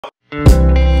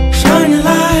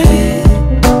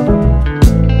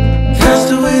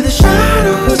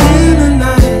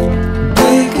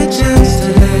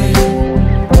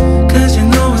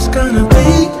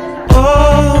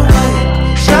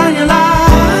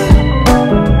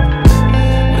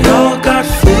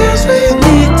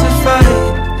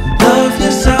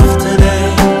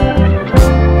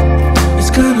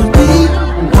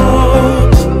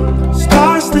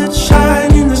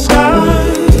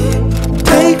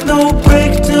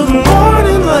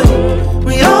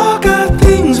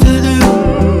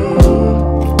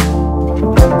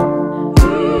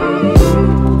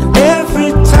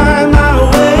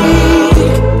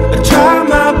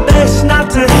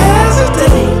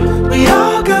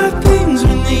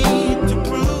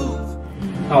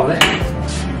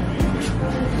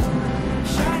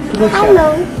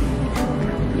Hello，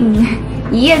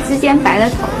 一夜之间白了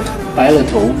头。白了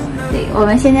头。对，我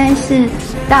们现在是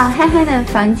到嗨嗨的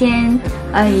房间，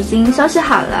已经收拾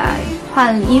好了，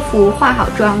换衣服、化好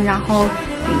妆，然后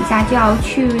等一下就要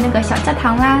去那个小教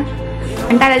堂啦。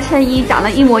大家的衬衣长得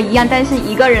一模一样，但是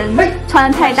一个人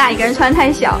穿得太大，一个人穿得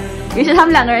太小，于是他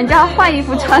们两个人就要换衣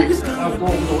服穿。差不多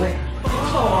无所谓。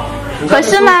合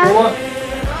适吗？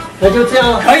那就这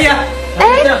样，可以啊。哎，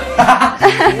这样，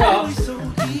挺好。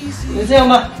就这样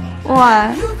吧。哇，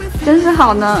真是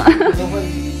好呢。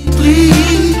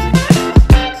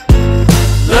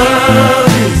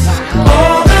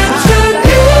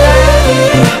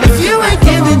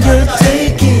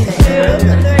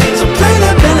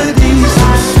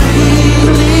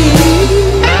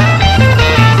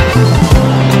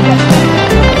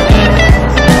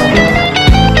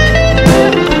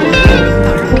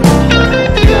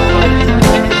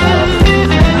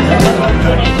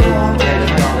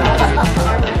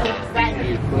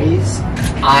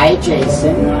I,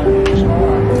 Jason. And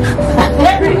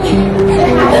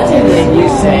then you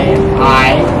say,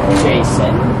 I,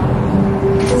 Jason.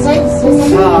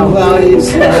 Oh, well,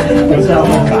 it's a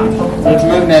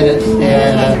minute.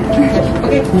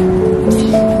 Okay.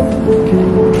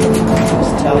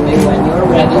 Just tell me when you're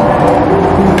ready.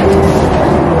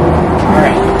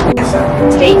 Alright.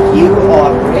 Take you,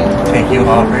 Aubrey. Take you,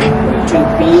 Aubrey. To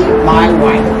be my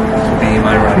wife. To be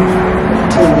my wife.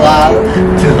 To love.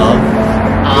 To love.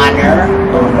 Honor,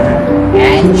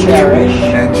 and cherish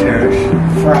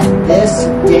from this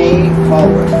day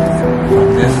forward. From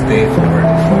this day forward.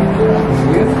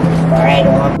 Right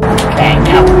on. Okay,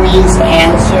 now please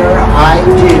answer I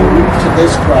do to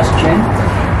this question.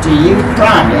 Do you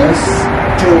promise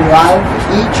to love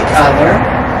each other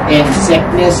in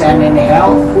sickness and in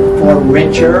health, for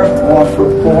richer or for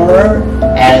poorer,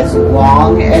 as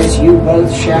long as you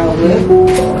both shall live?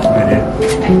 I do.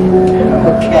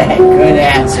 Okay, good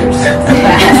answers.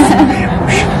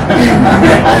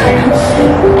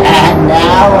 And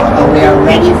now we are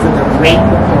ready for the ring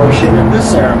portion of the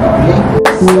ceremony.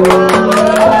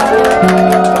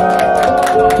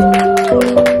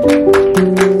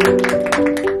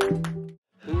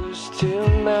 Who's to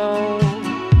know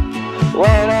what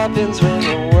happens when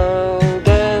the world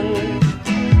ends?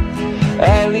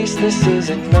 At least this is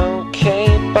an okay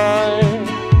bar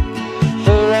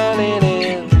for running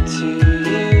into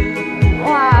you.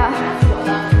 Wow.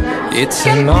 It's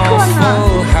an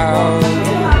awful house,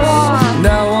 and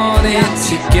I wanted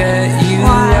to get you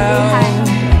out.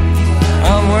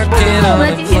 I'm working on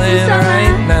a plan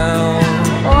right now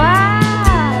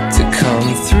to come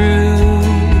through.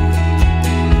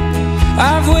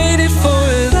 I've waited for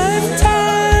a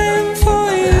lifetime for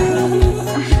you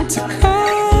to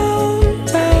calm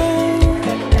down.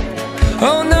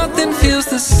 Oh, nothing feels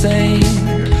the same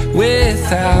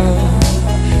without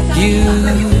you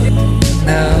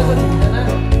now.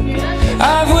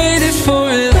 I've waited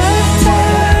for a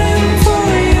lifetime for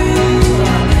you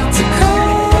to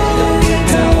calm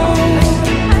down,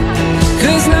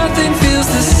 'cause nothing feels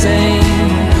the same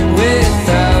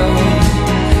without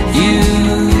you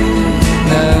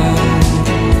now.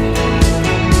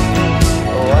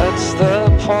 What's the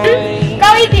point? 高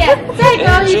一点，再高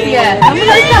一点，能不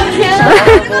能上天了？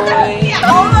好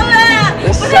了嘞，不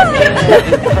是。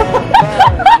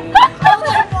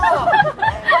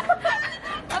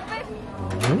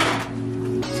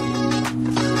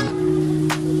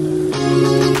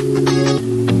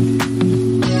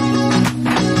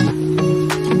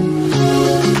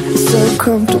So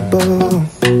comfortable.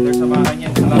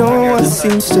 No one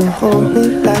seems to hold me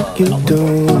like you do.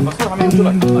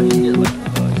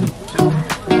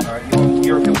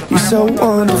 You're so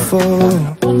wonderful.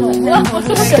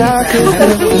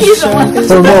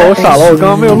 我傻了，我刚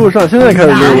刚没有录上，现在开始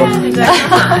录了。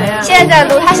现在在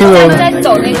录，他现在在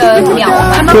走那个秒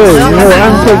嘛。对，因为我按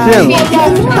错键了。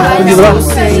你怎么了？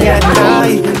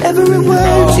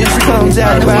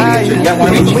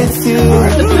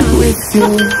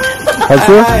好吃。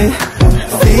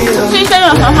这真的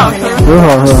很好吃，很好，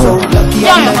酱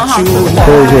也很好吃。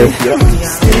对。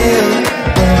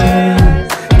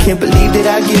Can't believe that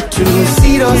I get to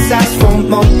see those eyes for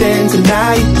more than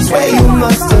tonight. Swear you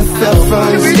must have fell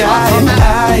from the sky.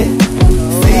 I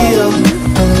feel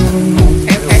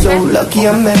so lucky I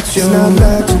met you. It's not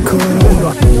magical.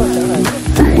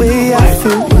 The way I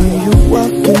feel when you walk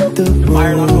in the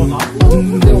room.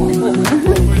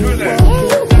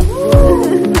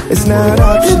 It's not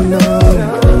optional.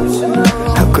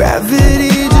 How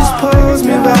gravity just pulls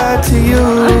me right to you.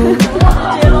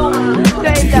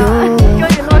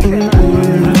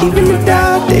 Even the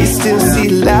dark, they still see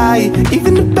light.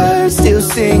 Even the birds still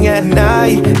sing at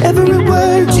night. Every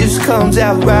word just comes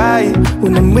out right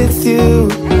when I'm with you,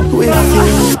 with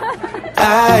you.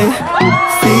 I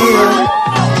feel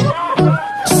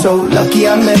so lucky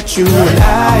I met you, and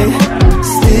I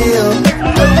still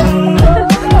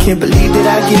can't believe that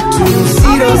I get to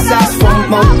see those eyes for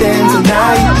more than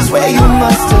tonight. Swear you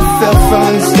must have fell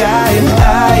from the sky, and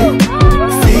I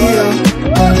feel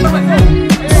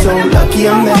so lucky I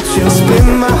met you. Spend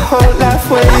my whole life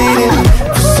waiting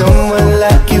for someone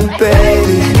like you,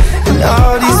 baby. And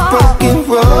all these broken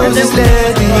roses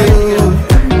led to you.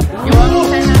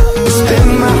 Spend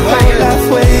my whole life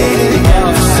waiting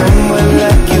for someone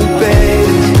like you,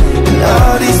 baby. And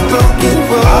all these broken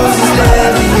roses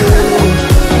led to you.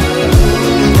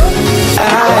 I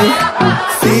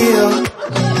feel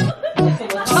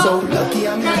so lucky I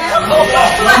met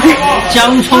you. 姜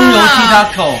葱油鸡塔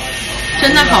口。真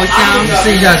的好香，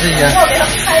试一下。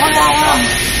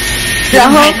然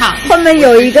后后面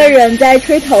有一个人在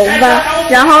吹头发，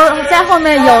然后在后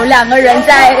面有2个人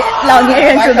在老年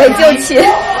人准备救起。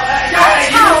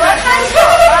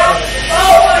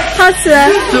好吃，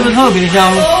是不是特别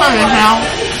香？特别香，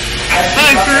而且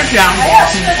汁香。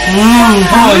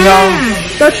特香。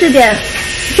多吃点，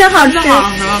真好吃，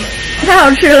太好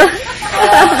吃了。这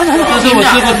是我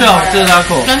吃过最好吃的塔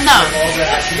口，真的。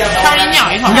稍微咬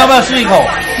一口，你要不要试一口？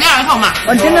你咬一口嘛。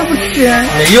我真的不吃，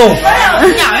没用。你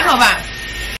咬一口吧。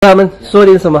他们说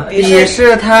点什么？鄙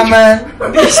视他们，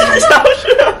鄙视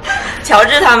乔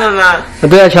治他们吗？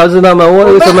对啊，乔治他们，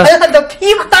为什么？的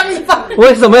屁股大地方。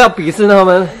为什么要鄙视他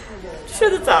们？睡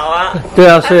得早啊。对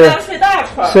啊，睡大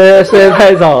块。睡得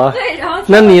太早了。对，然后。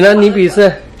那你呢？你鄙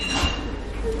视？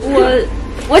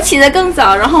我起得更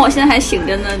早，然后我现在还醒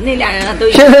着呢。那2人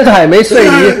都现在他还没睡，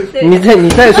你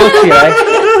再说起来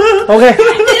 ，OK？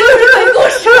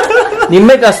 你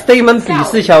make a statement 鄙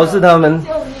视乔治他们，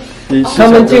他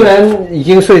们竟然已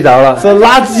经睡着了，这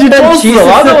垃圾装死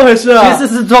了，怎么回事啊？其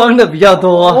实是装的比较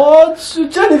多。我去，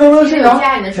这你都能睡着？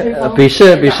鄙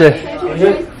视。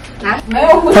没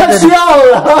有，他笑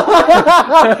了，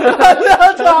他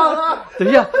笑场了。等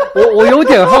一下，我有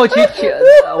点好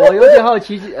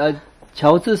奇，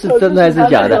乔治是真的还是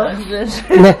假的？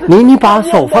你把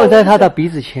手放在他的鼻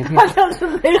子前面。好像是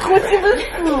没呼吸的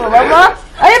死了吗？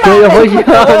哎呀妈！没有呼吸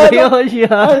啊，没有呼吸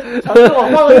啊！乔治，我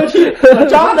放回去，我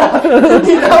扎的，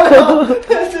你让我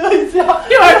再说一下。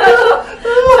一会儿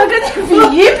他跟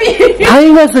你比一比。他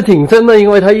应该是挺真的，因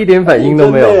为他一点反应都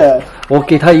没有。我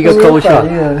给他一个勾下。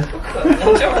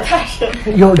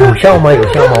有效吗？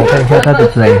我看一下他的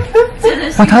嘴。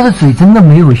哇，他的嘴真的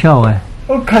没有笑哎。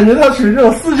我感觉他属于这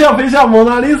种似笑非笑蒙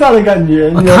娜丽莎的感觉。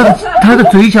他的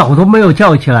嘴角都没有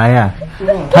叫起来呀。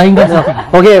他应该是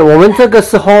OK。我们这个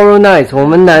是 Horror Night， 我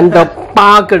们难得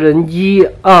8个人，1、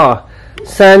2、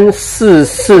3、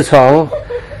4床，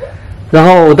然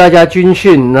后大家军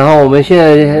训，然后我们现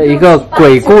在一个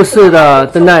鬼故事的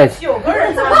The Night。9个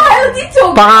人，怎么还有第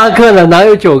9个？8个了，哪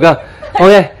有9个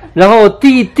 ？OK。然后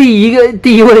第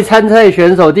一位参赛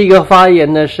选手，第一个发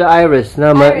言的是 Iris，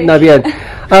 那边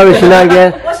Iris 那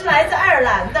边，我是来自爱尔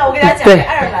兰的，我给大家讲对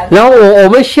爱尔兰。然后我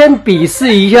们先比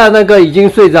试一下那个已经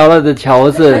睡着了的乔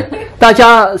治，大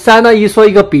家3、2、1说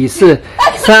一个比试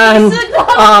，3、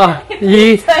2、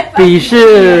1比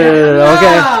试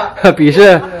 ，OK， 比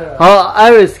试，好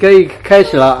 ，Iris 可以开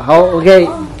始了，好 ，OK，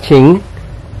 请。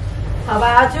好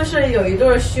吧，就是有一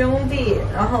对兄弟，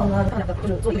然后呢，他们2个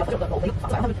就是做一个这个楼的一个房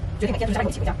子，然后他们决定每天就是家里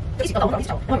一起回家，一起到楼一起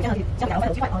走，然后每天相互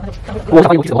有机会，然后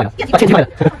我有机会，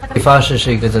发誓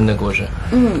是一个真的故事。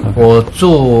我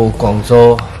住广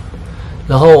州，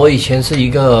然后我以前是一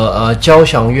个交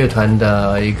响乐团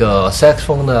的一个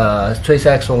saxophone 的吹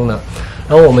saxophone 的，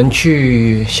然后我们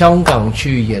去香港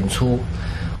去演出，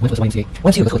我们做的是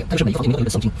YMCA 有个特点，它就是每一个房间里面都有一本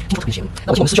圣经，经常特别显。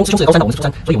那我记得我们师兄是高三嘛，我们是初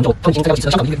三，所以我们就他们已经在要几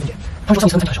次香港音乐风险。他们说上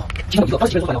一次参加的时候，其中有一个当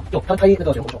时几个人都来了，他拍那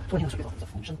个节目的时候，突然听到水杯的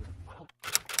风声。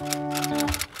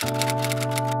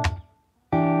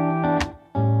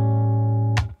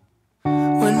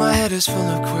When my head is full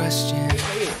of questions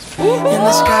and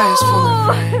the sky is full of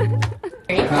rain.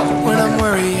 When I'm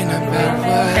worrying about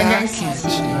what I can't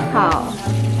change. 好。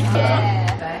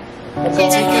 I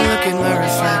take a look at my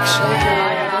reflection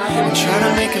and try to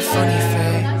make a funny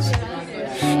face.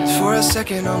 And for a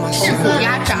second all my soul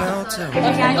melts away.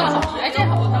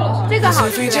 这个好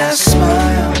If we just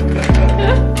smile,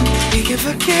 we can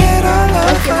forget all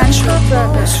of our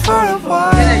troubles for a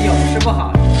while.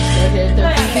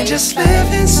 We can just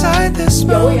live inside this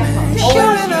moment. You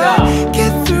and I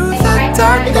get through the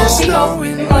darkness,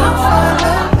 knowing we'll find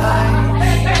the light.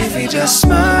 If we just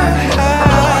smile,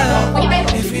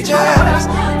 if we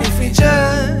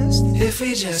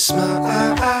just smile,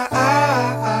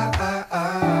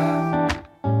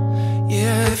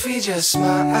 yeah, if we just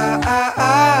smile.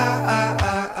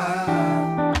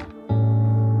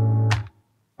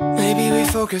 Maybe we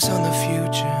focus on the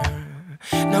future.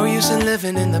 No use in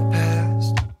living in the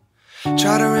past.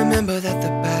 Try to remember that the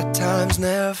bad times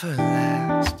never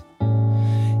last.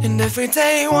 And every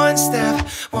day one step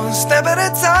at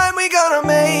a time, we gonna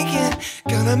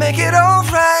make it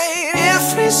alright.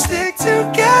 If we stick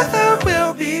together,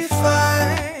 we'll be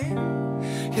fine.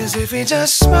 'Cause if we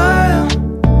just smile,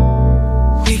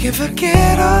 we can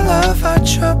forget all of our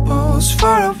troubles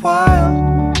for a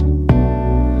while.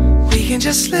 We can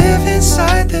just live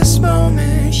inside this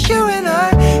moment. You and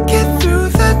I get through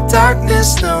the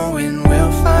darkness, knowing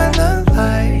we'll find the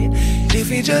light. If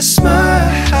we just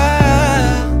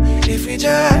smile, if we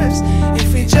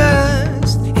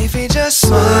just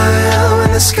smile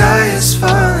when the sky is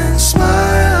falling,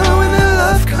 smile when the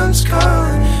love comes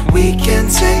calling. We can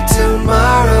take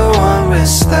tomorrow on with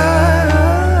style.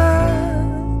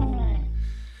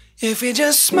 If we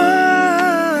just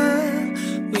smile,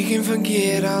 we can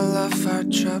forget all of our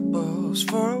troubles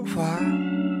for a while.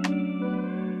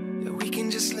 We can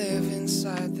just live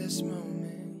inside this moment.